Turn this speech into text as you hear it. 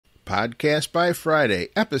Podcast by Friday,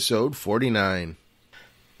 episode 49.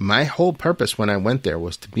 My whole purpose when I went there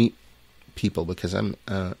was to meet people because I'm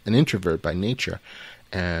an introvert by nature,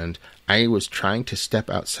 and I was trying to step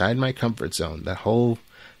outside my comfort zone. The whole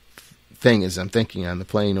thing is I'm thinking on the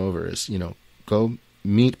plane over is, go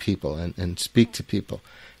meet people and speak to people.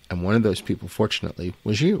 And one of those people, fortunately,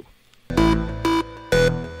 was you.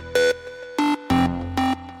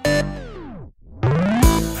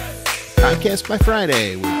 Podcast by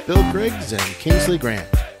Friday with Bill Griggs and Kingsley Grant.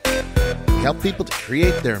 We help people to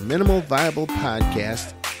create their minimal viable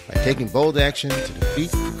podcast by taking bold action to defeat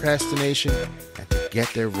procrastination and to get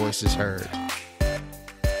their voices heard.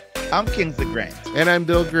 I'm Kingsley Grant. And I'm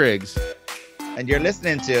Bill Griggs. And you're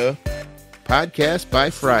listening to Podcast by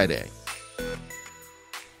Friday.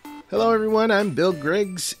 Hello, everyone. I'm Bill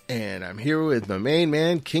Griggs, and I'm here with my main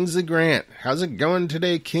man, Kingsley Grant. How's it going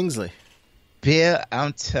today, Kingsley? Bill,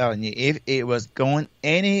 I'm telling you, if it was going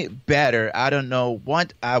any better, I don't know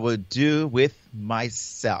what I would do with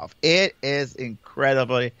myself. It is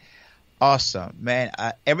incredibly awesome, man.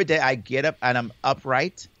 Every day I get up and I'm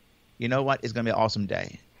upright, you know what? It's going to be an awesome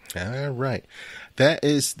day. All right. That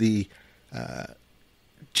is the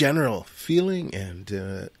general feeling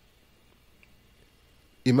and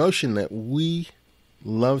emotion that we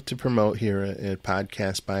love to promote here at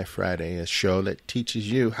Podcast by Friday, a show that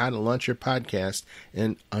teaches you how to launch your podcast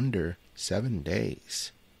in under 7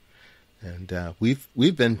 days. And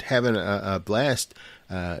we've been having a blast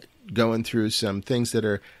going through some things that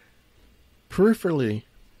are peripherally,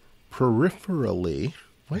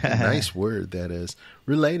 what a nice word that is,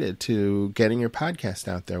 related to getting your podcast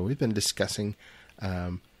out there. We've been discussing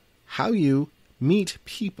how you meet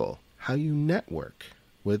people, how you network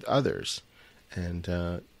with others. And,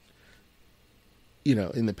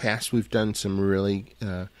 in the past, we've done some really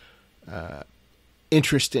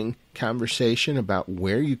interesting conversation about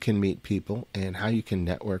where you can meet people and how you can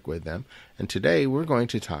network with them. And today, we're going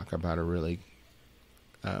to talk about a really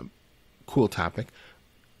cool topic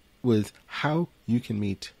with how you can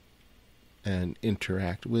meet and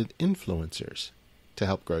interact with influencers to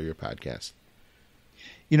help grow your podcast.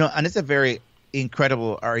 And it's a very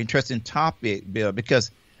incredible or interesting topic, Bill,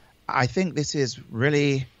 because I think this is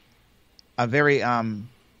really a very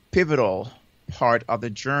pivotal part of the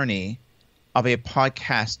journey of a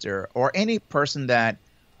podcaster or any person that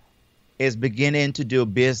is beginning to do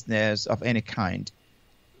business of any kind.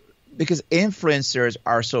 Because influencers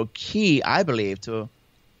are so key, I believe, to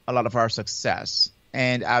a lot of our success.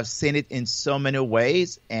 And I've seen it in so many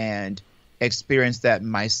ways and experienced that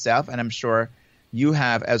myself. And I'm sure you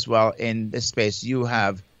have as well in this space you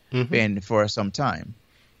have been for some time.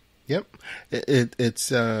 Yep.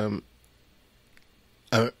 It's a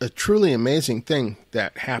truly amazing thing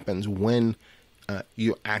that happens when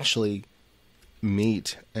you actually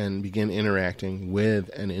meet and begin interacting with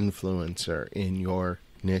an influencer in your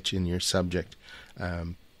niche, in your subject,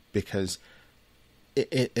 because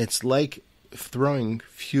it's like throwing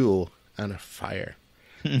fuel on a fire.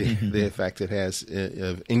 The effect it has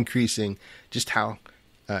of increasing just how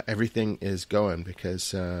everything is going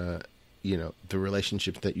because the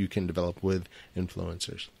relationships that you can develop with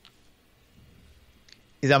influencers.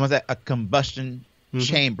 It's almost like a combustion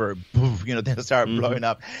chamber. Poof, they'll start blowing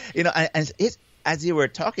up. And it's, as you were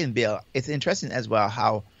talking, Bill, it's interesting as well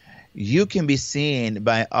how you can be seen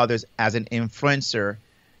by others as an influencer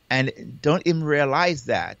and don't even realize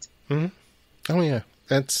that. Mm-hmm. Oh, yeah.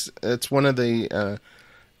 That's one of the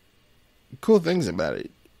cool things about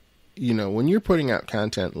it. When you're putting out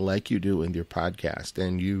content like you do in your podcast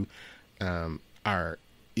and you are,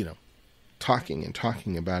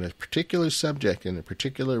 talking about a particular subject in a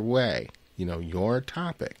particular way, your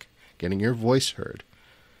topic, getting your voice heard,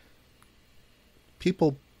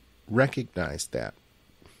 people recognize that.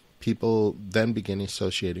 People then begin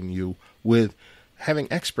associating you with having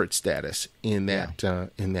expert status in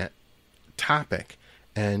that topic.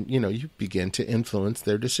 And, you begin to influence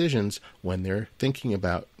their decisions when they're thinking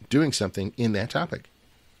about doing something in that topic.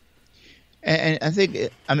 And I think,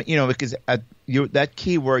 because that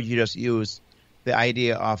key word you just used, the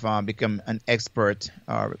idea of become an expert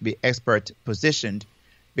or be expert positioned,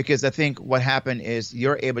 because I think what happened is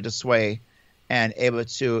you're able to sway and able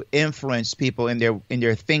to influence people in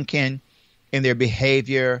their thinking, in their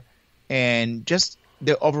behavior, and just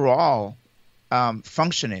their overall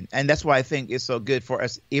functioning. And that's why I think it's so good for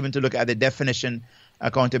us even to look at the definition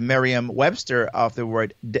according to Merriam-Webster of the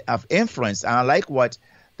word of influence. And I like what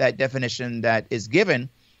that definition that is given,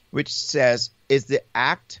 which says is the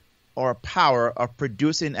act or power of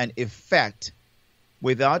producing an effect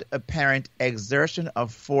without apparent exertion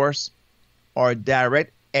of force or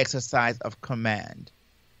direct exercise of command.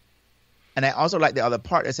 And I also like the other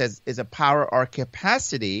part that says is a power or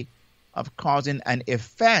capacity of causing an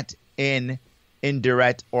effect in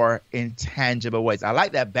indirect or intangible ways. I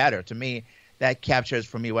like that better. To me, that captures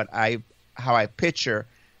for me how I picture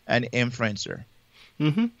an influencer.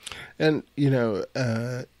 Mm-hmm. And,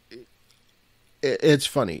 it's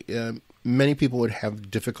funny. Many people would have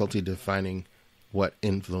difficulty defining what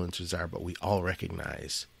influencers are, but we all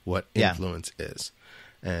recognize what influence is.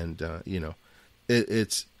 And,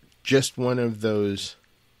 it's just one of those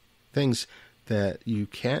things that you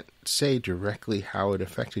can't say directly how it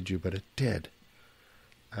affected you, but it did.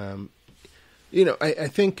 I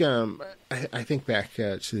think I think back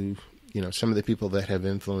to some of the people that have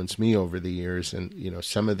influenced me over the years, and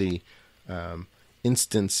some of the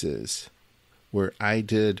instances where I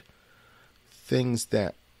did things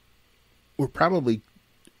that were probably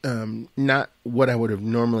not what I would have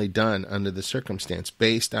normally done under the circumstance,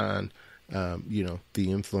 based on the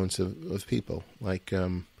influence of people, like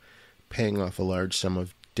paying off a large sum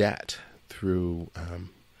of debt through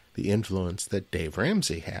the influence that Dave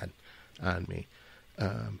Ramsey had on me.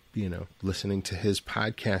 Listening to his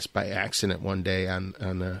podcast by accident one day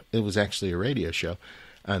it was actually a radio show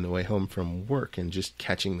on the way home from work, and just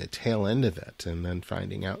catching the tail end of it, and then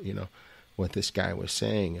finding out, what this guy was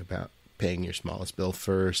saying about paying your smallest bill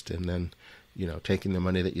first, and then, taking the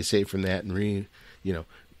money that you save from that and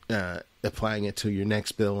applying it to your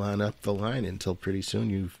next bill on up the line until pretty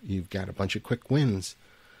soon you've got a bunch of quick wins.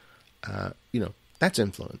 That's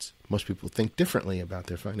influence. Most people think differently about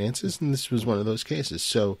their finances, and this was one of those cases.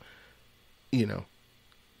 So, the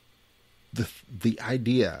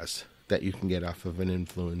ideas that you can get off of an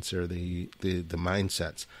influencer, the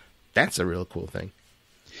mindsets, that's a real cool thing.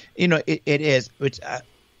 It is, which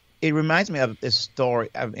it reminds me of this story.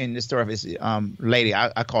 In the story of this lady,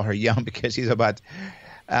 I call her young because she's about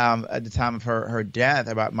at the time of her death,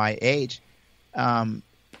 about my age.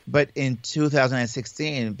 But in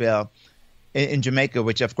 2016, Bill, in Jamaica,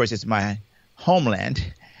 which of course is my homeland,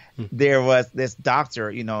 there was this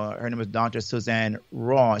doctor. Her name was Dr. Susanna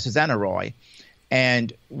Roy,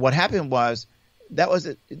 and what happened was you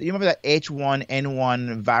remember that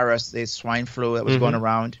H1N1 virus, the swine flu that was going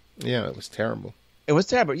around? Yeah, it was terrible. It was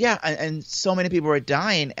terrible. Yeah, and so many people were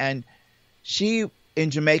dying, and she,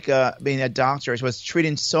 in Jamaica, being a doctor, was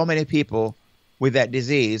treating so many people with that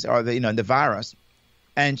disease, or the virus,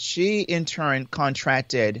 and she in turn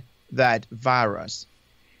contracted that virus.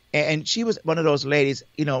 And she was one of those ladies,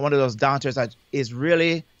 one of those doctors that is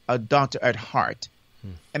really a doctor at heart.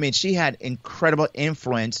 I mean, she had incredible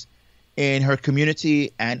influence in her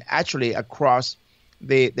community and actually across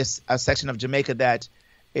this section of Jamaica that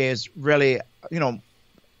is really, a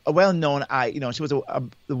well-known. She was the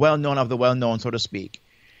well-known of the well-known, so to speak.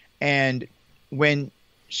 And when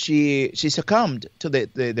she succumbed to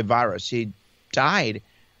the virus, she died.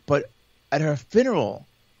 But at her funeral,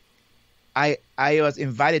 I was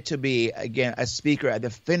invited to be, again, a speaker at the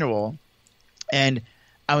funeral, and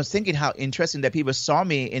I was thinking how interesting that people saw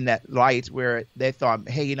me in that light, where they thought,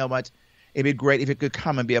 hey, you know what, it'd be great if you could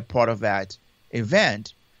come and be a part of that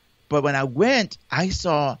event. But when I went, I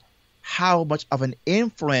saw how much of an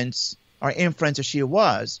influencer she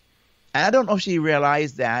was. And I don't know if she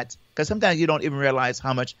realized that, because sometimes you don't even realize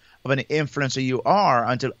how much of an influencer you are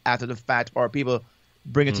until after the fact, or people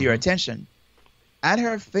bring it to your attention. At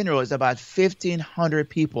her funeral, it's about 1,500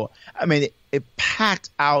 people. I mean, it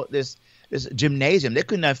packed out this gymnasium. They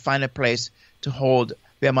could not find a place to hold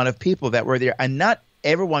the amount of people that were there. And not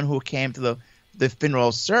everyone who came to the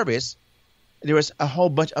funeral service, there was a whole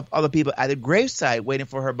bunch of other people at the graveside waiting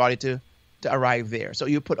for her body to arrive there. So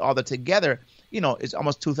you put all that together, it's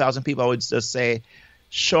almost 2,000 people, I would just say,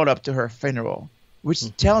 showed up to her funeral,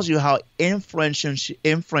 which tells you how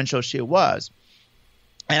influential she was.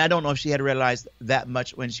 And I don't know if she had realized that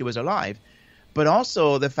much when she was alive. But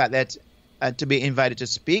also the fact that to be invited to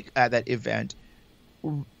speak at that event,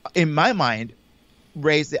 in my mind,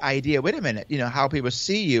 raised the idea, wait a minute, how people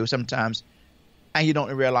see you sometimes, and you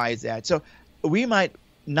don't realize that. So we might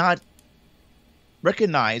not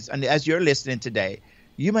recognize, and as you're listening today,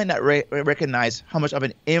 you might not recognize how much of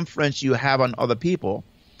an influence you have on other people.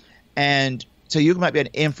 And so you might be an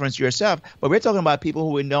influence yourself, but we're talking about people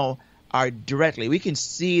who we know are directly. We can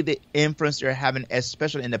see the influence they're having,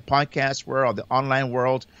 especially in the podcast world, or the online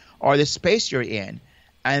world, or the space you're in.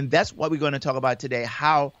 And that's what we're going to talk about today,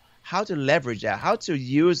 how to leverage that, how to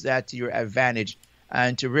use that to your advantage,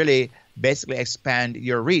 and to really basically expand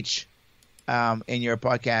your reach in your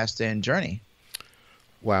podcast and journey.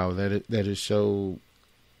 Wow, that is so...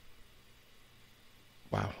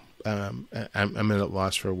 Wow. I'm at a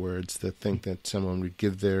loss for words to think that someone would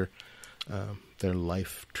give their their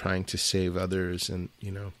life trying to save others, and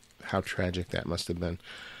how tragic that must have been.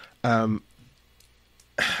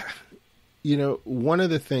 One of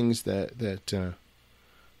the things that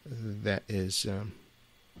is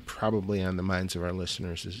probably on the minds of our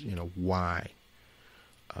listeners is, why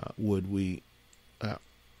would we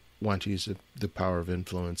want to use the power of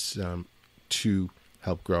influence to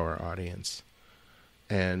help grow our audience?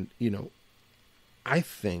 And, I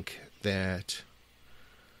think that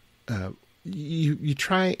you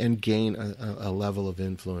try and gain a level of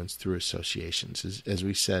influence through associations. As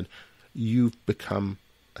we said, you've become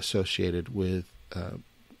associated with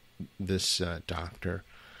this doctor,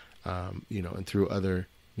 and through other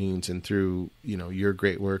means, and through, your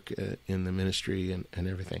great work in the ministry and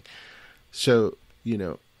everything. So,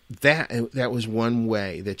 that was one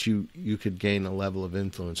way that you could gain a level of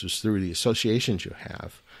influence, was through the associations you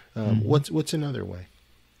have. What's another way?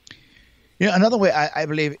 Another way I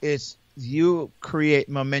believe is you create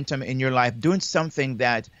momentum in your life, doing something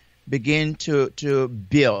that begin to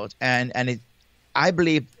build, and I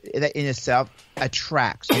believe that in itself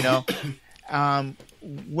attracts.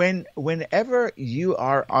 Whenever you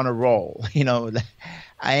are on a roll,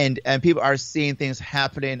 and people are seeing things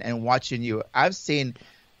happening and watching you. I've seen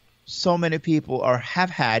so many people, or have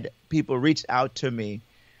had people, reach out to me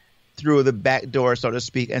through the back door, so to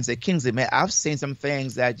speak, and say, Kingsley, man, I've seen some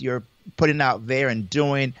things that you're putting out there and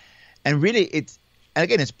doing. And really, it's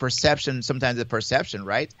perception. Sometimes it's perception,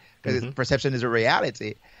 right? Because perception is a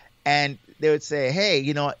reality. And they would say, hey,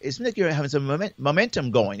 it seems like you're having some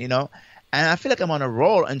momentum going, and I feel like I'm on a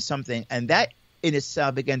roll on something. And that in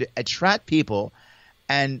itself began to attract people.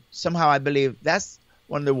 And somehow I believe that's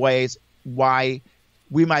one of the ways why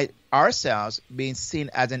we might ourselves being seen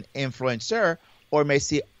as an influencer, or may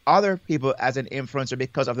see other people as an influencer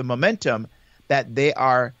because of the momentum that they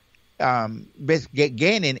are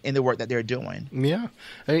gaining in the work that they're doing. Yeah,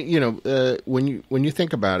 when you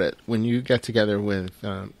think about it, when you get together with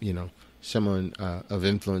someone of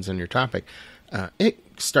influence on your topic, it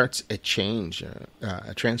starts a change,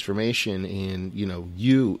 a transformation in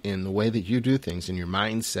you, in the way that you do things, in your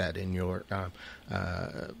mindset, in your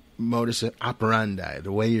modus operandi,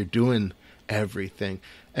 the way you're doing everything,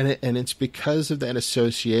 and it's because of that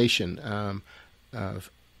association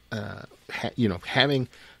of having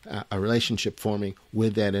a relationship forming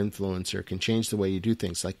with that influencer can change the way you do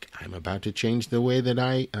things. Like, I'm about to change the way that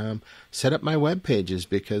I set up my web pages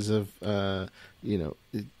because of now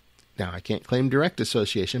I can't claim direct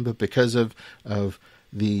association, but because of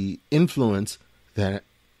the influence that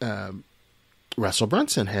Russell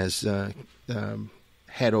Brunson has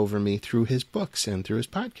had over me through his books and through his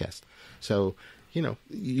podcast. So,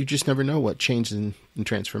 you just never know what change and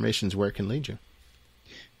transformations, where it can lead you.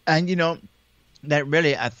 And, that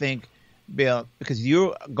really, I think, Bill, because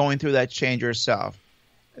you're going through that change yourself,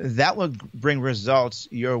 that will bring results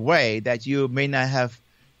your way that you may not have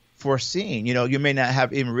foreseen. You may not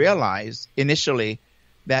have even realized initially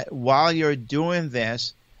that while you're doing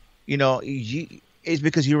this, it's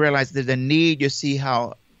because you realize there's a need. You see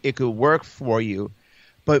how it could work for you.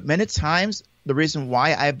 But many times, the reason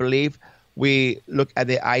why I believe we look at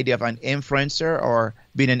the idea of an influencer or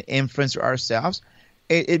being an influencer ourselves,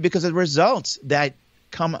 it because of the results that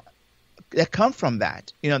come from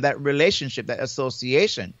that, that relationship, that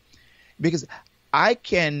association. Because I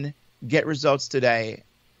can get results today,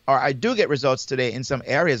 or I do get results today in some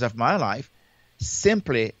areas of my life,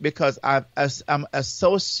 simply because I'm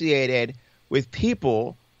associated with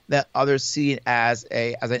people that others see as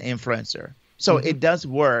an influencer. So it does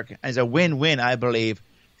work as a win-win, I believe,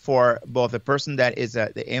 for both the person that is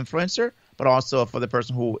the influencer, but also for the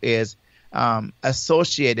person who is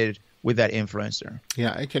associated with that influencer.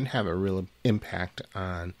 Yeah, it can have a real impact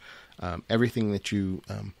on everything that you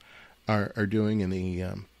are doing in the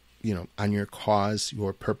on your cause,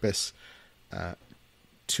 your purpose,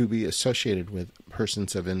 to be associated with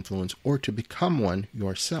persons of influence, or to become one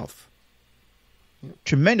yourself.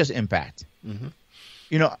 Tremendous impact.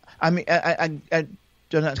 I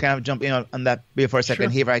just kind of jump in on that for a second.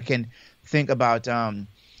 Sure. Here, if I can think about,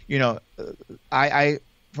 I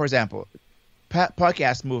for example,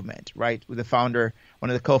 podcast movement, right? With the founder, one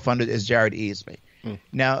of the co-founders is Jared Easley.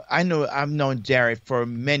 Now, I've known Jared for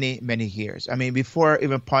many, many years. I mean, before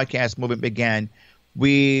even podcast movement began,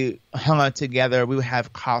 we hung out together. We would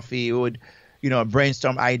have coffee. We would,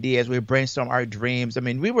 brainstorm ideas. We would brainstorm our dreams. I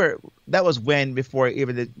mean, that was before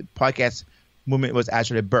even the podcast movement was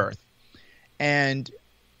actually birthed. And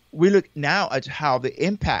we look now at how the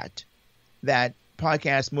impact that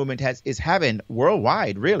podcast movement is having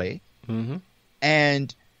worldwide, really. Mm-hmm.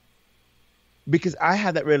 And because I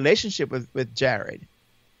had that relationship with Jared,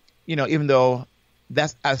 even though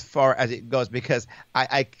that's as far as it goes, because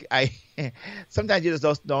I sometimes you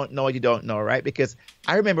just don't know what you don't know, right? Because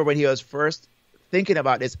I remember when he was first thinking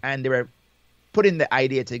about this and they were putting the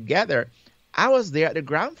idea together, I was there at the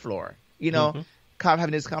ground floor,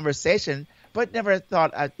 having this conversation, but never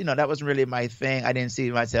thought, that wasn't really my thing. I didn't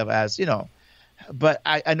see myself as, but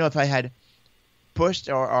I know if I had pushed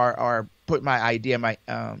or put my idea, my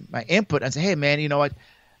input, and say, hey man, you know what,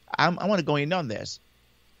 I want to go in on this.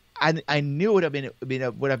 I knew it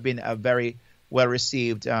would have been a very well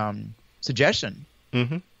received suggestion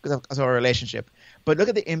because of our relationship. But look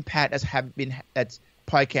at the impact that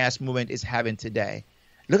podcast movement is having today.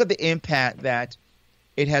 Look at the impact that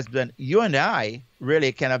it has been. You and I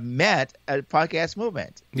really kind of met at podcast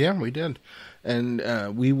movement. Yeah, we did. And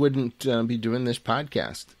we wouldn't be doing this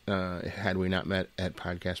podcast had we not met at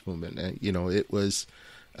podcast movement. It was,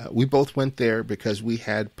 we both went there because we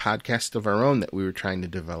had podcasts of our own that we were trying to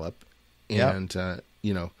develop. And,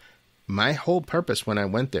 my whole purpose when I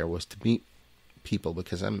went there was to meet people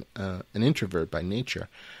because I'm an introvert by nature.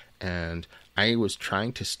 And I was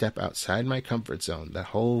trying to step outside my comfort zone. The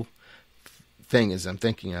whole thing is I'm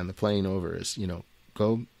thinking on the plane over is,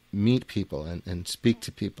 go meet people and speak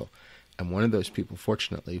to people. And one of those people,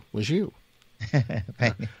 fortunately, was you.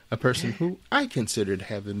 A person who I consider to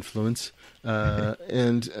have influence.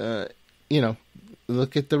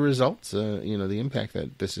 Look at the results, the impact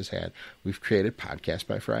that this has had. We've created Podcast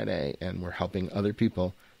by Friday, and we're helping other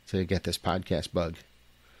people to get this podcast bug.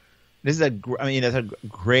 This is that's a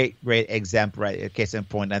great example, right? Case in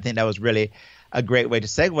point. I think that was really a great way to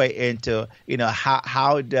segue into,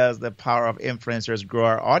 how does the power of influencers grow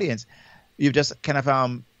our audience? You've just kind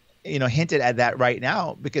of, hinted at that right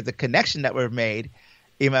now because the connection that we've made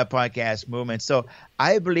in my podcast movement. So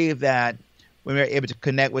I believe that when we're able to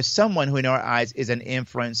connect with someone who in our eyes is an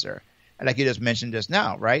influencer, and like you just mentioned just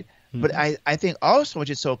now, right? Mm-hmm. But I think also,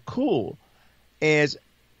 which is so cool, is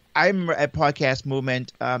I remember at podcast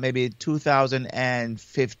movement, maybe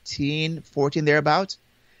 2015, 14, thereabouts.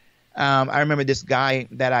 I remember this guy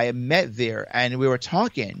that I met there, and we were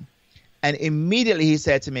talking, and immediately he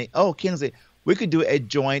said to me, "Oh, Kingsley, we could do a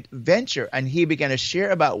joint venture." And he began to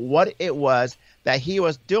share about what it was that he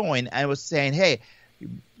was doing, and was saying, "Hey,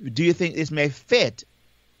 do you think this may fit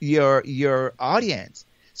your audience?"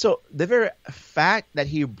 So the very fact that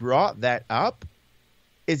he brought that up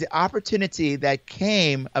is the opportunity that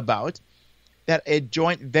came about that a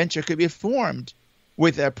joint venture could be formed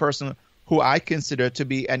with a person who I consider to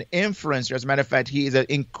be an influencer. As a matter of fact, he is an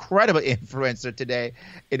incredible influencer today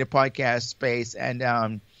in the podcast space. And,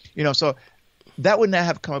 so that would not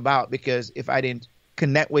have come about because if I didn't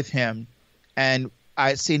connect with him and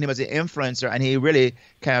I seen him as an influencer and he really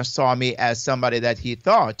kind of saw me as somebody that he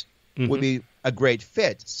thought would be a great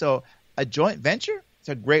fit. So a joint venture is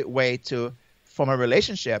a great way to form a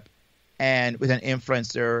relationship and with an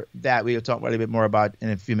influencer that we will talk a little bit more about in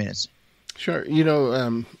a few minutes. Sure.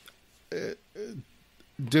 Doing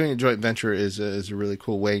a joint venture is a really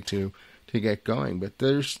cool way to get going, but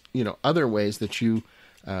there's, other ways that you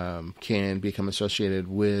can become associated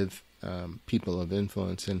with people of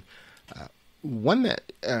influence. And one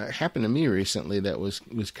that happened to me recently that was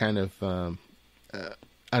kind of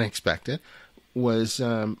unexpected was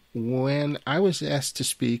when I was asked to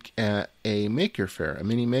speak at a maker fair, a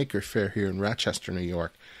mini maker fair here in Rochester, New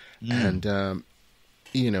York. And,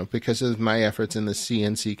 because of my efforts in the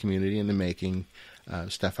CNC community and the making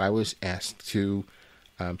stuff, I was asked to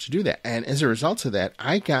do that. And as a result of that,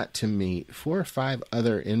 I got to meet 4 or 5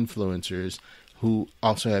 other influencers who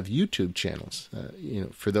also have YouTube channels.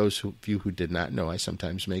 For those of you who did not know, I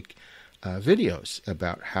sometimes make videos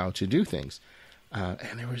about how to do things.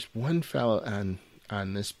 And there was one fellow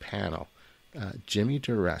on this panel, Jimmy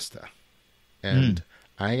DiResta. And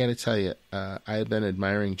I got to tell you, I had been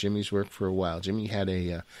admiring Jimmy's work for a while. Jimmy had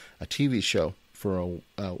a TV show for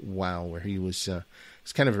a while where he was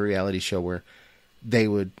it's kind of a reality show where they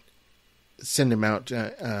would send him out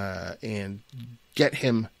and get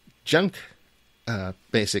him junk,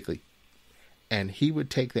 basically. And he would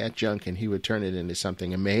take that junk and he would turn it into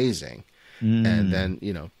something amazing. And then,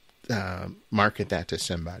 market that to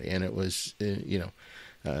somebody. And it was,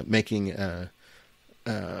 making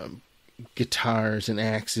guitars and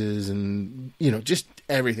axes and, just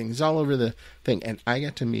everything. It's all over the thing. And I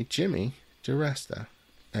got to meet Jimmy DiResta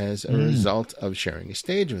as a result of sharing a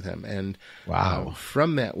stage with him. And wow,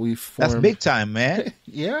 from that, we formed... That's big time, man.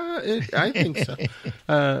 Yeah, I think so.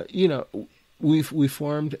 We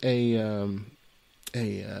formed a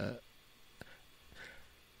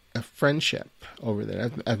friendship over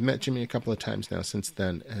there. I've met Jimmy a couple of times now since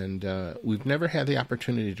then, and we've never had the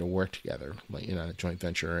opportunity to work together, like a joint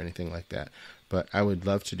venture or anything like that. but I would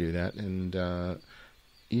love to do that. And,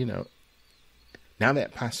 now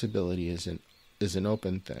that possibility is an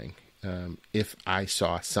open thing. If I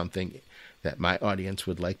saw something that my audience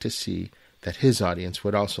would like to see, that his audience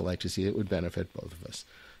would also like to see, it would benefit both of us.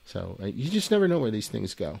 So you just never know where these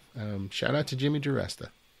things go. Shout out to Jimmy DiResta.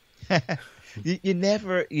 You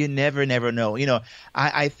never know.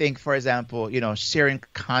 I think, for example, sharing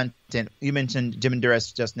content. You mentioned Jimmy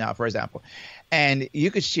DiResta just now, for example, and you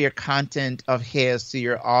could share content of his to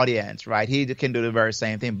your audience, right? He can do the very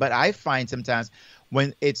same thing. But I find sometimes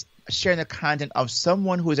when it's sharing the content of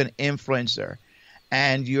someone who is an influencer,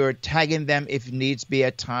 and you're tagging them if needs be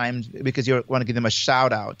at times because you want to give them a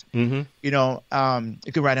shout out. Mm-hmm. You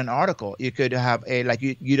could write an article. You could have like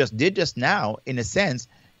you just did just now, in a sense,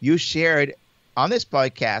 you shared on this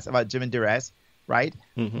podcast about Jimmy DiResta, right?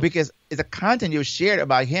 Mm-hmm. Because it's a content you shared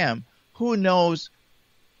about him. Who knows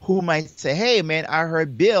who might say, hey, man, I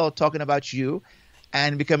heard Bill talking about you,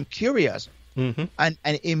 and become curious. Mm-hmm. And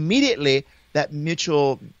immediately that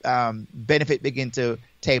mutual benefit begin to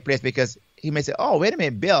take place, because he may say, oh, wait a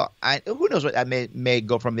minute, Bill, who knows what that may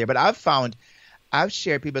go from there. But I've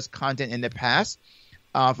shared people's content in the past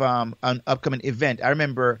of an upcoming event. I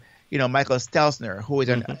remember, Michael Stelzner, who is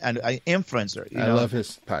an influencer. I love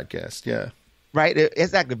his podcast, yeah. Right?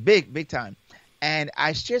 It's like big time. And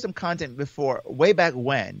I shared some content before, way back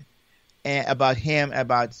when, about him,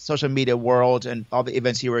 about social media world and all the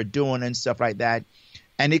events he were doing and stuff like that.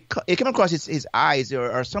 And it came across his eyes,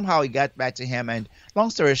 or somehow it got back to him. And long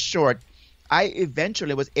story short, I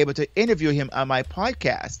eventually was able to interview him on my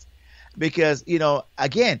podcast because,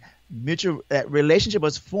 again, mutual relationship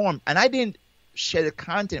was formed, and I didn't share the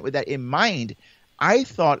content with that in mind. I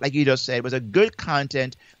thought, like you just said, it was a good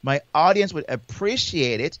content. My audience would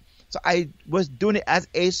appreciate it. So I was doing it as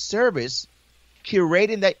a service,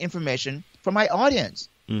 curating that information for my audience.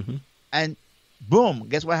 Mm-hmm. And boom,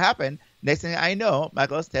 guess what happened? Next thing I know,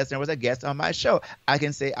 Michael Stelzner was a guest on my show. I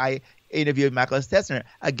can say I interviewed Michael Stelzner.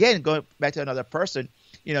 Again, going back to another person,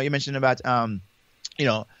 you mentioned about, from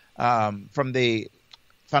the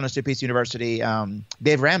Founders to Peace University,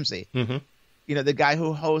 Dave Ramsey. Mm-hmm. The guy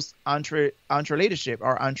who hosts Entre Leadership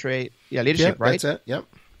Leadership, right? That's it. Yep.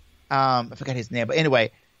 I forgot his name, but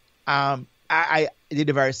anyway, I did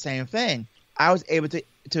the very same thing. I was able to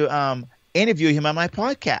interview him on my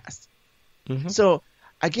podcast. Mm-hmm. So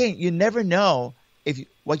again, you never know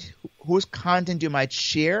whose content you might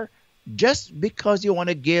share. Just because you want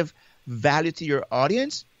to give value to your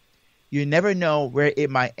audience, you never know where it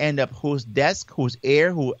might end up, whose desk, whose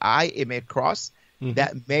ear, who eye it may cross, mm-hmm.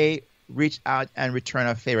 that may reach out and return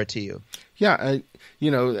a favor to you. Yeah, I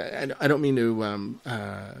don't mean to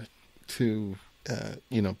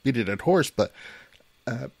beat it at horse, but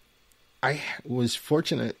I was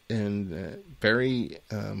fortunate and very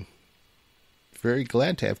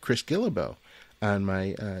glad to have Chris Guillebeau on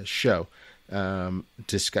my show.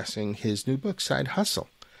 Discussing his new book, Side Hustle.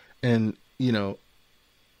 And,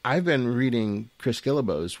 I've been reading Chris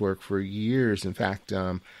Guillebeau's work for years. In fact,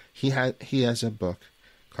 he has a book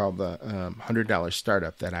called The $100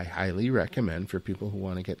 Startup that I highly recommend for people who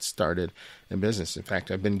want to get started in business. In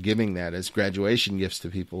fact, I've been giving that as graduation gifts to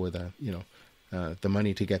people with the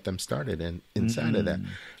money to get them started, and inside of that,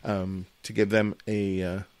 to give them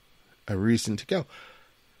a reason to go.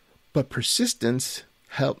 But persistence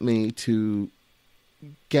helped me to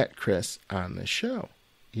get Chris on the show.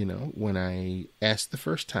 When I asked the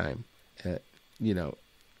first time, it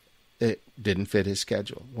didn't fit his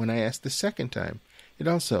schedule. When I asked the second time, it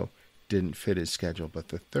also didn't fit his schedule. But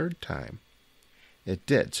the third time, it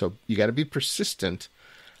did. So you got to be persistent,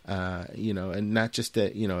 and not just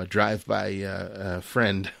a drive-by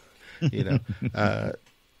friend,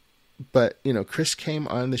 But, Chris came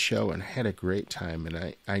on the show and had a great time.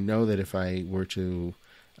 And I know that if I were to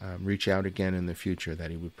reach out again in the future,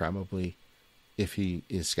 that he would probably, if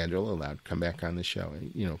his schedule allowed, come back on the show.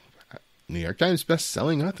 New York Times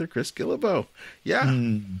best-selling author Chris Guillebeau. Yeah.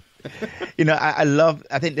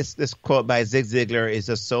 I think this quote by Zig Ziglar is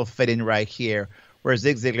just so fitting right here, where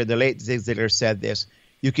the late Zig Ziglar said this: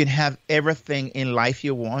 you can have everything in life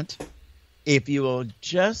you want if you will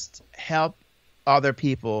just help other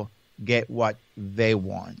people get what they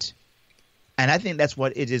want. And I think that's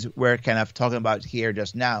what it is we're kind of talking about here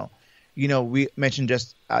just now. We mentioned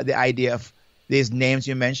just the idea of these names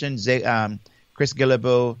you mentioned, Chris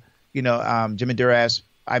Guillebeau, Jimmy DiResta.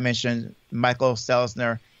 I mentioned Michael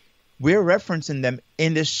Stelzner. We're referencing them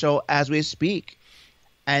in this show as we speak.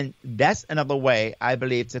 And that's another way, I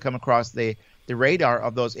believe, to come across the radar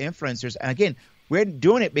of those influencers. And again, we're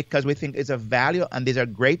doing it because we think it's of value, and these are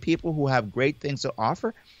great people who have great things to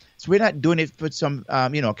offer. So we're not doing it for some,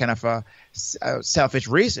 kind of a selfish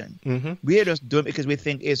reason. Mm-hmm. We are just doing it because we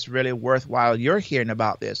think it's really worthwhile. You're hearing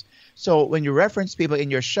about this. So when you reference people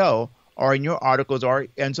in your show or in your articles or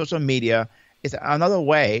in social media, it's another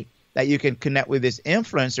way that you can connect with these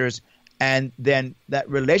influencers, and then that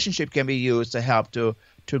relationship can be used to help to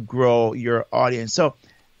grow your audience. So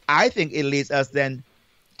I think it leads us then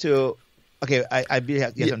to, okay, I believe you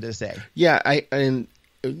have something to say. Yeah, I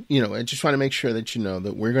just want to make sure that you know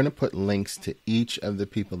that we're going to put links to each of the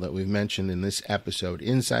people that we've mentioned in this episode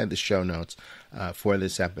inside the show notes for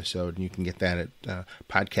this episode. And you can get that at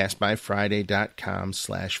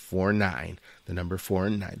podcastbyfriday.com/49, the number 4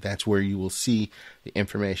 and 9. That's where you will see the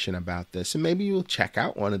information about this. And maybe you will check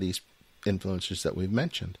out one of these influencers that we've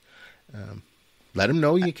mentioned. Let them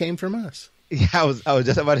know you came from us. Yeah, I was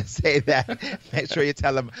just about to say that. Make sure you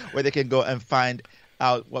tell them where they can go and find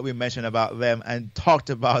out what we mentioned about them and talked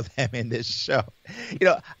about them in this show.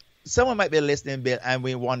 Someone might be listening, Bill, and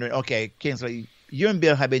we're wondering, okay, Kingsley, you and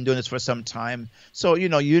Bill have been doing this for some time. So, you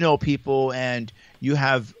know people and you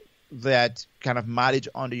have that kind of mileage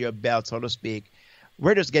under your belt, so to speak.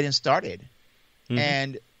 We're just getting started. Mm-hmm.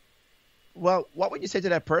 And, well, what would you say to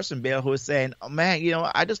that person, Bill, who is saying, oh, man,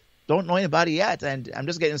 I just don't know anybody yet, and I'm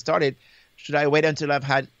just getting started. Should I wait until I've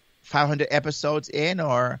had 500 episodes in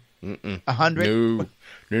or 100?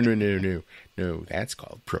 No. That's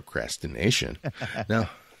called procrastination. No.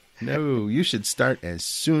 You should start as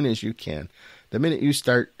soon as you can. The minute you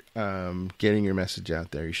start getting your message out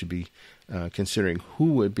there, you should be considering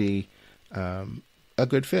who would be a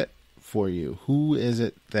good fit for you. Who is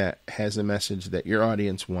it that has a message that your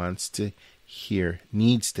audience wants to hear,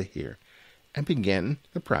 needs to hear, and begin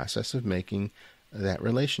the process of making that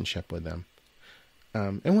relationship with them.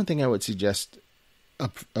 And one thing I would suggest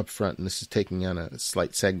up front, and this is taking on a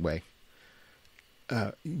slight segue,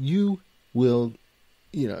 you will,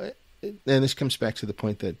 and this comes back to the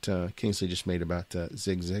point that Kingsley just made about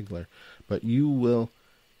Zig Ziglar, but you will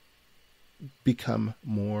become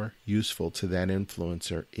more useful to that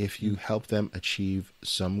influencer if you help them achieve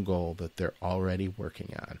some goal that they're already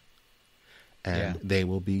working on. And they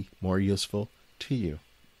will be more useful to you.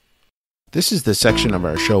 This is the section of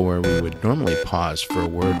our show where we would normally pause for a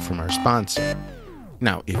word from our sponsor.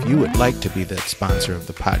 Now, if you would like to be the sponsor of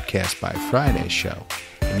the Podcast by Friday show,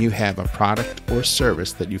 and you have a product or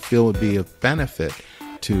service that you feel would be of benefit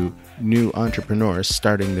to new entrepreneurs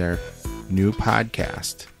starting their new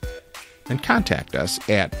podcast, then contact us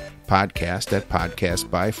at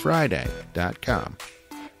podcast@podcastbyfriday.com,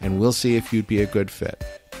 and we'll see if you'd be a good fit.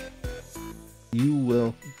 You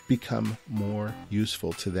will become more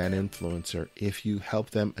useful to that influencer if you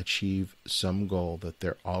help them achieve some goal that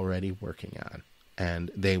they're already working on, and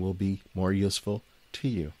they will be more useful to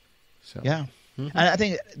you. So, yeah. Mm-hmm. And I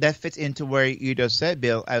think that fits into where you just said,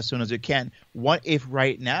 Bill, as soon as you can. What if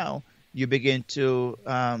right now you begin to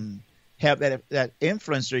help that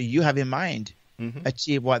influencer you have in mind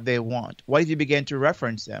achieve what they want? What if you begin to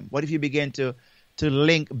reference them? What if you begin to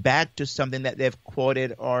link back to something that they've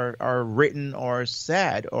quoted or written or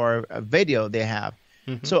said or a video they have?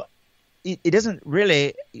 Mm-hmm. So it doesn't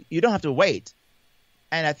really, you don't have to wait.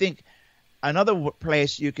 And I think another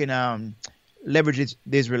place you can leverage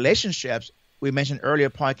these relationships, we mentioned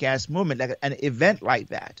earlier, podcast movement, like an event like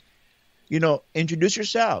that. Introduce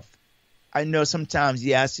yourself. I know sometimes,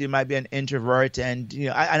 yes, you might be an introvert, and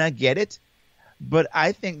I get it, but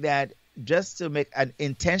I think that just to make an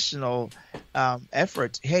intentional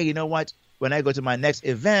effort, hey, you know what? When I go to my next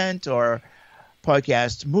event or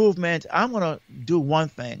podcast movement, I'm going to do one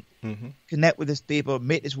thing, connect with these people,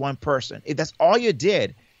 meet this one person. If that's all you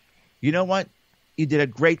did, you know what? You did a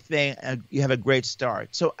great thing, and you have a great start.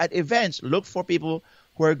 So at events, look for people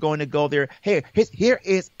who are going to go there. Hey, here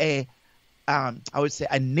is I would say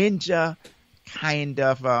a ninja kind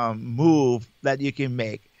of move that you can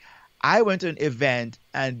make. I went to an event,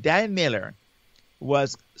 and Dan Miller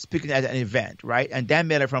was speaking at an event, right? And Dan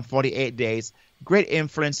Miller from 48 Days, great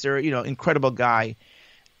influencer, incredible guy.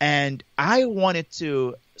 And I wanted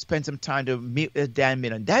to spend some time to meet with Dan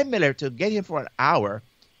Miller. Dan Miller, to get him for an hour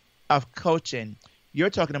of coaching, you're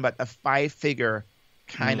talking about a 5-figure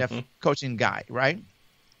kind of coaching guy, right?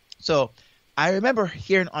 So I remember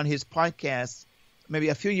hearing on his podcast maybe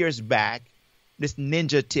a few years back this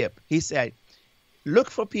ninja tip. He said, look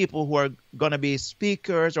for people who are going to be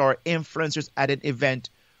speakers or influencers at an event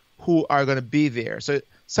who are going to be there. So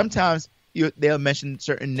sometimes they'll mention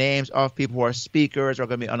certain names of people who are speakers or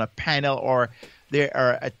going to be on a panel or they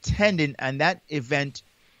are attending, and that event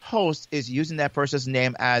host is using that person's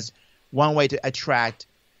name as one way to attract,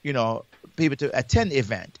 people to attend the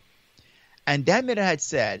event. And Dan Miller had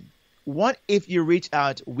said, what if you reach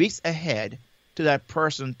out weeks ahead to that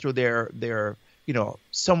person through their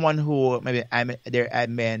someone who maybe their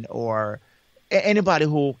admin or anybody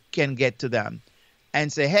who can get to them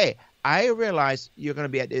and say, hey, I realize you're going to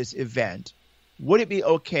be at this event. Would it be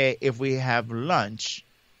okay if we have lunch?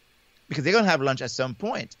 Because they're going to have lunch at some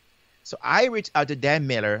point. So I reached out to Dan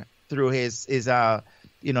Miller through his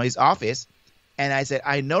office, and I said,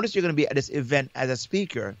 I noticed you're going to be at this event as a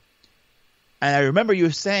speaker. And I remember you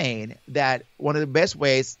saying that one of the best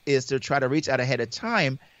ways is to try to reach out ahead of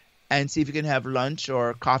time and see if you can have lunch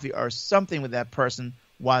or coffee or something with that person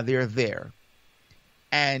while they're there.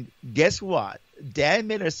 And guess what? Dan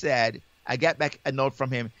Miller said, I got back a note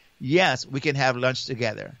from him, yes, we can have lunch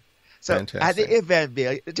together. So Fantastic. at the event,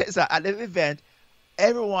 Bill,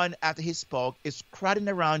 everyone after he spoke is crowding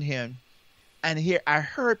around him. And here I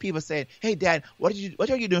heard people saying, hey, Dan, what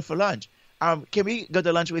are you doing for lunch? Can we go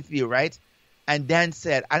to lunch with you, right? And Dan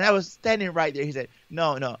said, and I was standing right there. He said,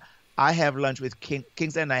 no, I have lunch with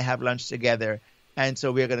Kingsley and I have lunch together. And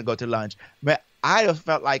so we're going to go to lunch. But I just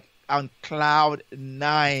felt like on cloud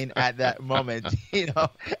 9 at that moment,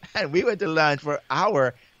 and we went to lunch for an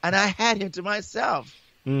hour and I had him to myself.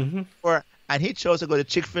 Mm-hmm. And he chose to go to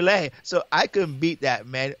Chick-fil-A. So I couldn't beat that,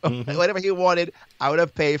 man. Mm-hmm. Whatever he wanted, I would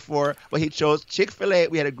have paid for. But he chose Chick-fil-A.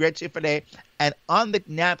 We had a great Chick-fil-A. And on the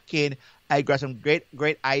napkin, I got some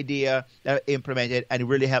great idea that I implemented and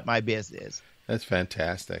really helped my business. That's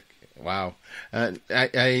fantastic. Wow.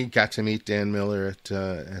 I got to meet Dan Miller at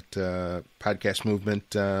Podcast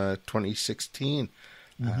Movement 2016.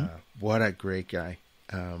 Mm-hmm. What a great guy.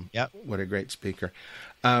 What a great speaker.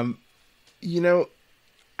 I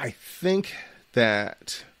think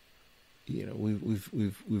that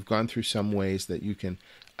we've gone through some ways that you can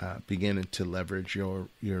begin to leverage your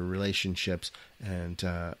relationships and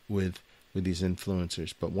with these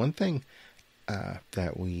influencers. But one thing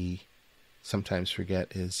that we sometimes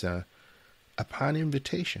forget is upon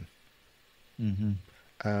invitation.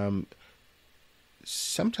 Mm-hmm.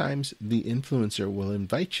 Sometimes the influencer will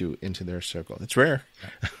invite you into their circle. It's rare.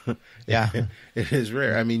 Yeah. It is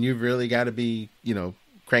rare. I mean, you've really got to be,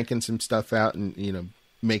 cranking some stuff out and,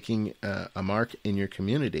 making a mark in your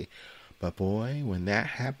community. But boy, when that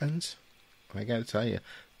happens, I got to tell you,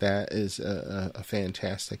 that is a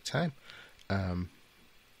fantastic time.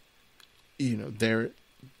 If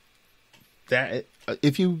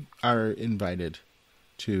you are invited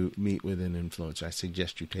to meet with an influencer, I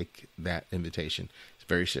suggest you take that invitation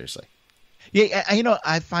very seriously. Yeah,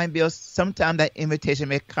 I find, Bill, sometimes that invitation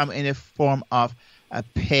may come in the form of a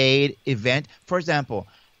paid event. For example,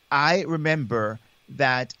 I remember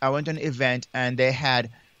that I went to an event and it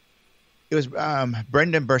was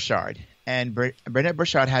Brendan Burchard, and Brendan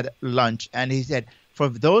Burchard had lunch, and he said, for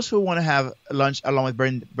those who want to have lunch along with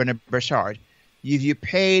Brendan Burchard, if you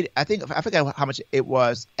paid, I forgot how much it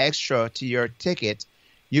was extra to your ticket,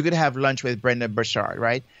 you could have lunch with Brendan Burchard,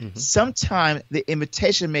 right? Mm-hmm. Sometimes the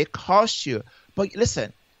invitation may cost you, but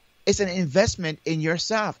listen, it's an investment in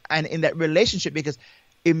yourself and in that relationship, because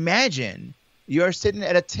imagine you're sitting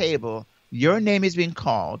at a table, your name is being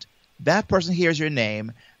called, that person hears your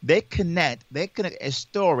name, they connect a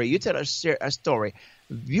story, you tell a story,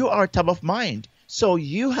 you are top of mind. So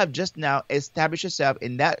you have just now established yourself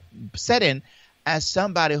in that setting as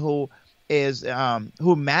somebody who is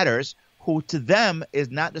who matters, who to them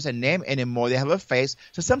is not just a name anymore. They have a face.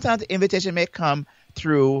 So sometimes the invitation may come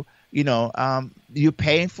through, you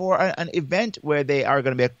paying for an event where they are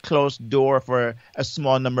going to be a closed door for a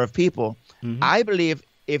small number of people. Mm-hmm. I believe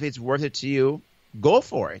if it's worth it to you, go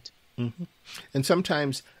for it. Mm-hmm. And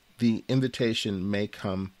sometimes the invitation may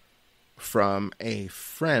come from a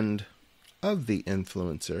friend of the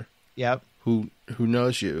influencer. Yep. Who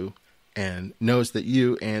knows you and knows that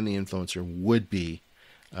you and the influencer would be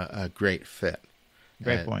a great fit.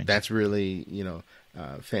 Great point. That's really,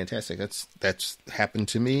 fantastic. That's happened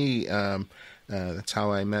to me. That's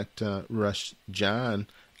how I met Rush John,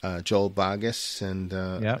 Joel Bogus, and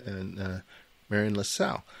Marion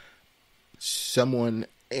LaSalle. Someone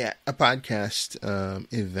at a podcast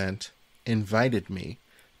event invited me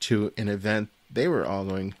to an event they were all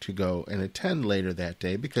going to go and attend later that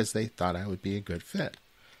day because they thought I would be a good fit.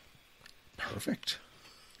 Perfect.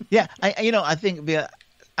 Yeah, I think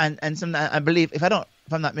and some, I believe if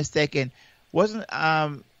I'm not mistaken,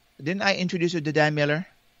 didn't I introduce you to Dan Miller?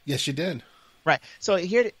 Yes, you did. Right. So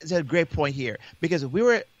here is a great point here, because we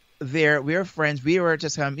were there, we were friends, we were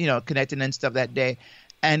just connecting and stuff that day,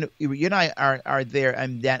 and you and I are there,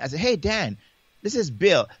 and Dan, I said, hey Dan, this is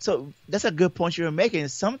Bill. So that's a good point you were making.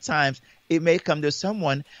 Sometimes it may come to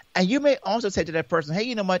someone, and you may also say to that person, hey,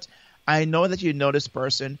 you know what? I know that you know this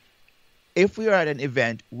person. if we are at an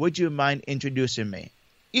event, would you mind introducing me?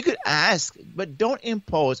 You could ask, but don't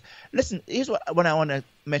impose. Listen, here's what I want to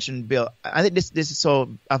mention, Bill. I think this is so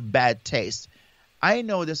of bad taste. I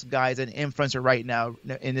know this guy is an influencer right now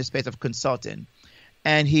in the space of consulting,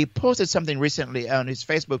 and he posted something recently on his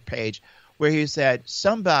Facebook page where he said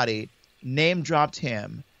somebody name dropped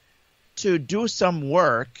him to do some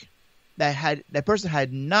work that person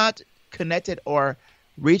had not connected or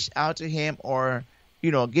reached out to him or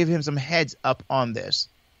give him some heads up on this.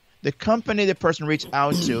 The company the person reached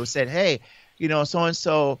out to said, hey, so and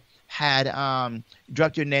so had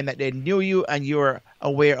dropped your name, that they knew you and you were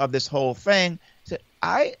aware of this whole thing. Said,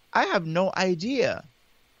 I have no idea.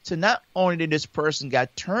 So not only did this person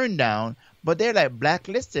got turned down, but they're like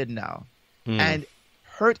blacklisted now and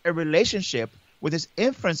hurt a relationship with this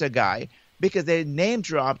influencer guy because they name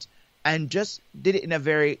dropped and just did it in a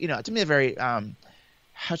very, to me, a very,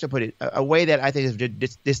 how should I put it, a way that I think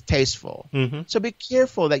is distasteful. Mm-hmm. So be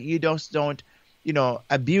careful that you don't,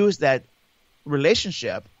 abuse that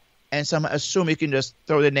relationship and somehow assume you can just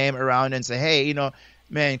throw the name around and say, hey,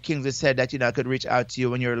 man, Kingsley said that, I could reach out to you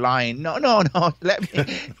when you're lying. No. Let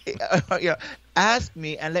me, ask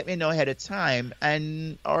me and let me know ahead of time.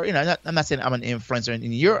 And, or, I'm not saying I'm an influencer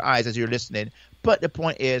in your eyes as you're listening, but the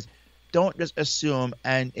point is, don't just assume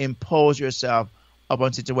and impose yourself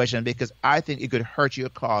upon situation, because I think it could hurt your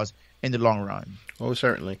cause in the long run. Oh,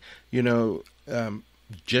 certainly.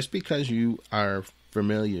 Just because you are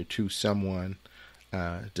familiar to someone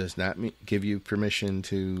does not give you permission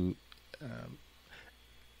to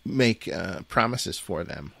make promises for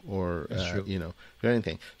them or, do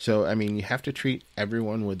anything. So, you have to treat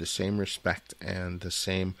everyone with the same respect and the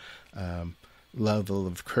same level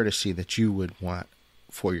of courtesy that you would want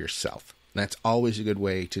for yourself. That's always a good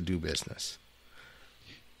way to do business.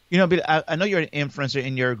 Bill, I know you're an influencer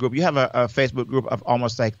in your group. You have a Facebook group of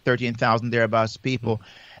almost like 13,000 thereabouts people.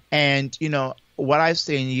 And, what I've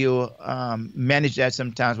seen you manage that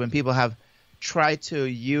sometimes when people have tried to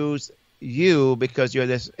use you because you're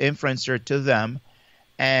this influencer to them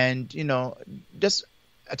and, just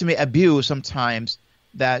to me abuse sometimes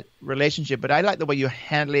that relationship. But I like the way you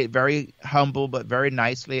handle it, very humble but very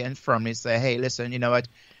nicely and firmly. Say, hey, listen, you know what?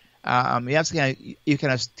 You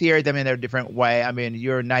kind of steer them in a different way.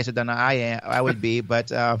 You're nicer than I would be,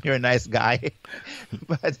 but you're a nice guy.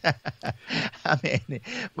 but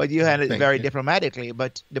but you handle it very diplomatically.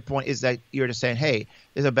 But the point is that you're just saying, hey,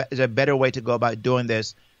 there's a better way to go about doing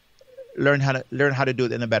this. Learn how to do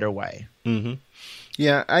it in a better way. Mm-hmm.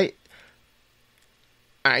 Yeah,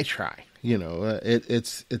 I try.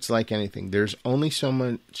 It's like anything. There's only so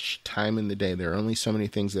much time in the day. There are only so many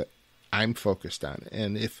things that I'm focused on.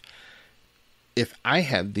 And if I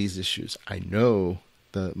have these issues, I know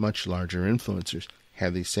the much larger influencers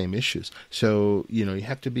have these same issues. So, you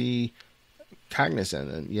have to be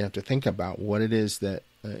cognizant and you have to think about what it is that,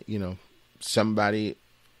 somebody,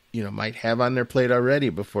 might have on their plate already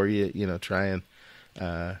before you try and,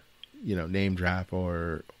 name drop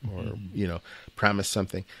or promise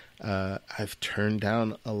something. I've turned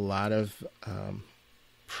down a lot of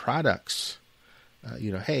products.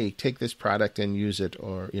 Hey, take this product and use it,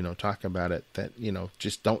 or, talk about it that,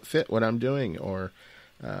 just don't fit what I'm doing, or,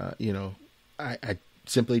 I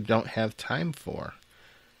simply don't have time for.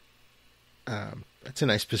 That's a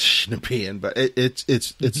nice position to be in, but it's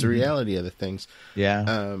the reality of the things.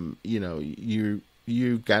 Yeah.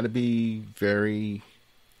 You got to be very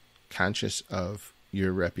conscious of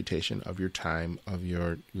your reputation, of your time, of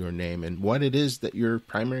your name, and what it is that your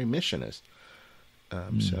primary mission is.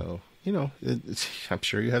 So, I'm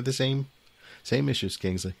sure you have the same issues,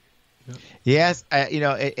 Kingsley. Yep. Yes,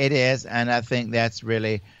 it is, and I think that's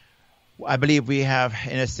really. I believe we have,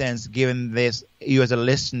 in a sense, given this you as a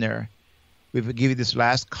listener. We've given you this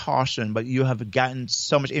last caution, but you have gotten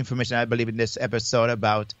so much information, I believe, in this episode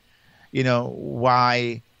about,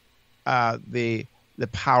 why the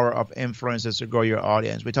power of influencers to grow your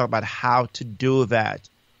audience. We talk about how to do that,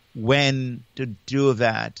 when to do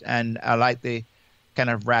that, and I like the kind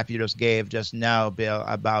of rap you just gave just now, Bill,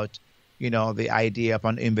 about, the idea of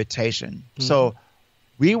an invitation. Mm-hmm. So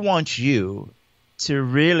we want you to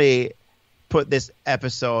really put this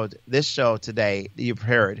show today that you've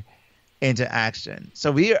heard into action.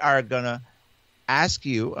 So we are going to ask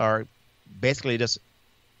you, or basically just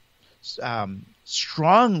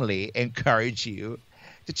strongly encourage you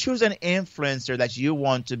to choose an influencer that you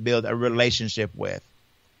want to build a relationship with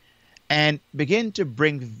and begin to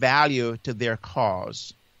bring value to their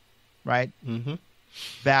cause, right? Mm-hmm.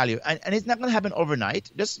 Value. And it's not going to happen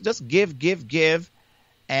overnight. Just give,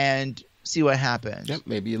 and see what happens. Yep.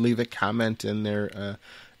 Maybe you leave a comment in their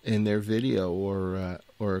video, or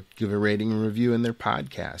or give a rating and review in their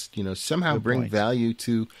podcast. Somehow bring value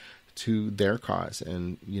to their cause,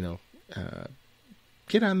 and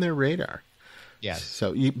get on their radar. Yes.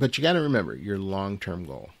 So, but you got to remember your long-term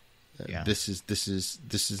goal. Yeah. This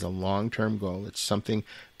is a long-term goal. It's something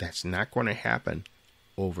that's not going to happen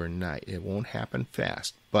overnight. It won't happen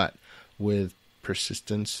fast, but with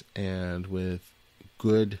persistence and with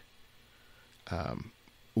good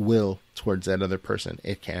will towards that other person,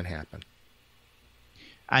 it can happen.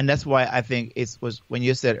 And that's why I think it was when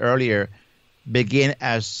you said earlier, begin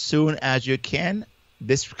as soon as you can.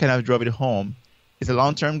 This kind of drove it home. It's a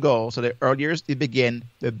long-term goal, so the earlier you begin,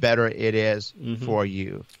 the better it is for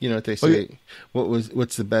you. You know what they say?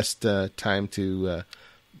 What's the best time to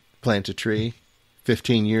plant a tree?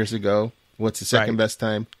 15 years ago. What's the second best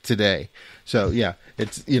time? Today. So yeah,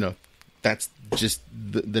 it's that's just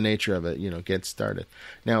the nature of it. Get started.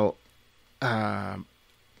 Now,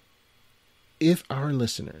 if our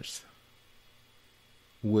listeners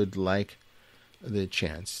would like the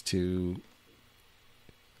chance to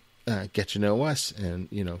get to know us, and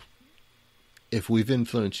if we've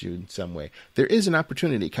influenced you in some way, there is an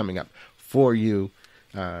opportunity coming up for you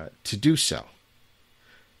to do so.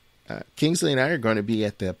 Kingsley and I are going to be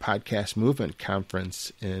at the Podcast Movement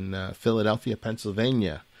Conference in Philadelphia,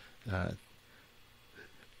 Pennsylvania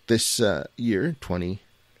this year,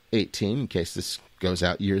 2018. In case this goes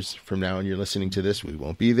out years from now and you're listening to this, we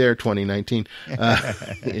won't be there, 2019,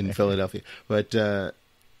 in Philadelphia. But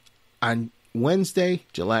on Wednesday,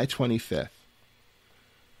 July 25th,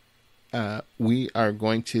 we are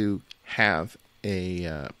going to have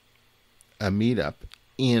a meetup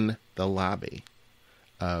in the lobby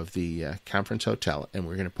of the conference hotel, and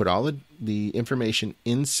we're going to put all the information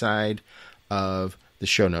inside of the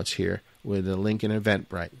show notes here with a link in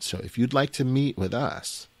Eventbrite. So if you'd like to meet with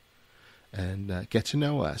us and get to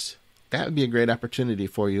know us, that would be a great opportunity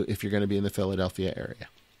for you if you're going to be in the Philadelphia area.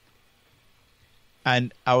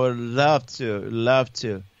 And I would love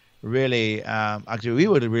to really, actually, we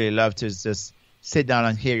would really love to just sit down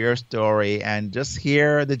and hear your story and just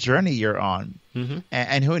hear the journey you're on. Mm-hmm.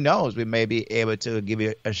 And who knows, we may be able to give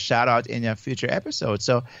you a shout out in a future episode.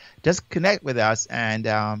 So just connect with us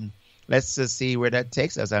and let's just see where that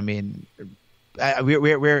takes us. I mean,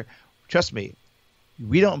 we're trust me,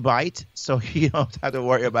 we don't bite, so you don't have to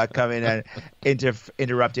worry about coming and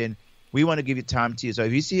interrupting. We want to give you time to you. So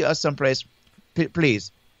if you see us someplace,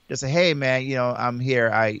 please just say, hey man, I'm here.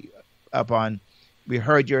 We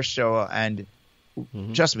heard your show, and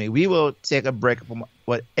trust me, we will take a break from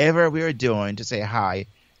whatever we are doing to say hi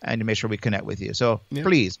and to make sure we connect with you. So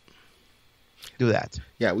please do that.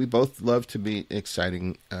 Yeah, we both love to be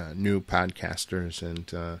exciting new podcasters,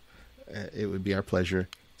 and it would be our pleasure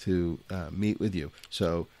to meet with you.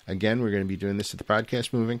 So again, we're going to be doing this at the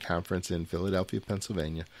Podcast Movement Conference in Philadelphia,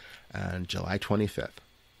 Pennsylvania on July 25th.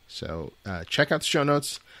 So check out the show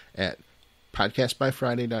notes at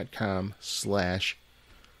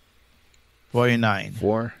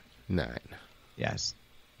podcastbyfriday.com/49. Yes.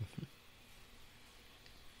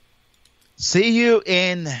 See you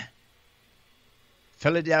in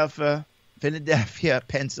Philadelphia,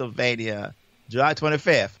 Pennsylvania, July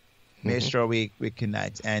 25th. Make sure we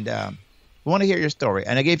connect. And we want to hear your story.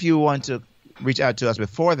 And if you want to reach out to us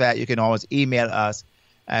before that, you can always email us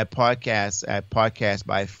at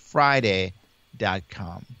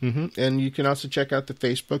podcastbyfriday.com. And you can also check out the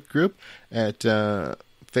Facebook group at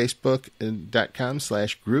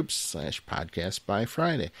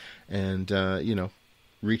facebook.com/groups/podcastbyfriday. And,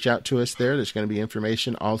 reach out to us there. There's going to be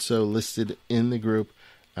information also listed in the group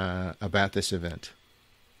about this event.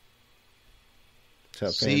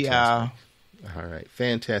 So see ya. All right.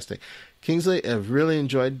 Fantastic. Kingsley, I've really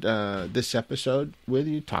enjoyed this episode with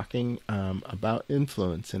you, talking about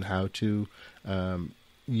influence and how to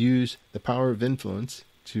use the power of influence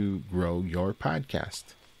to grow your podcast.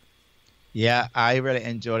 Yeah, I really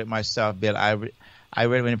enjoyed it myself, Bill. I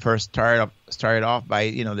really, when it first started off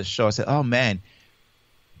by the show, I said, "Oh man,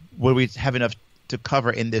 will we have enough to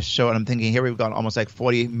cover in this show?" And I'm thinking, here we've gone almost like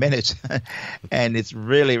 40 minutes, and it's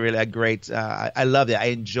really, really a great. I loved it. I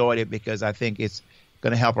enjoyed it because I think it's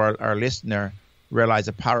going to help our listener realize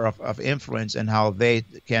the power of influence and how they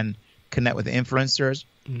can connect with influencers,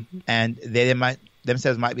 and they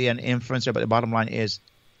themselves might be an influencer, but the bottom line is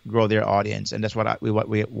grow their audience, and that's what we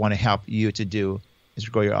want to help you to do, is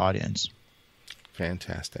grow your audience.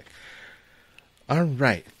 Fantastic. All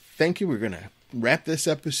right, thank you. We're going to wrap this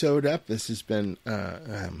episode up. This has been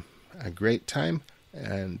a great time,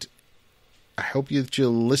 and I hope that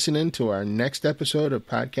you'll listen in to our next episode of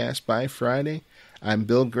Podcast by Friday. I'm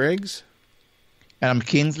Bill Griggs. And I'm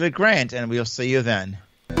Kingsley Grant, and we'll see you then.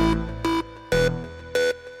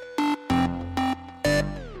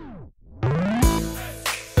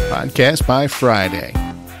 Podcast by Friday.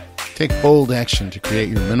 Take bold action to create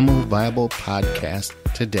your minimal viable podcast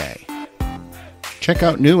today. Check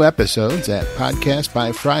out new episodes at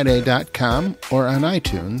podcastbyfriday.com or on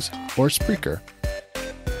iTunes or Spreaker.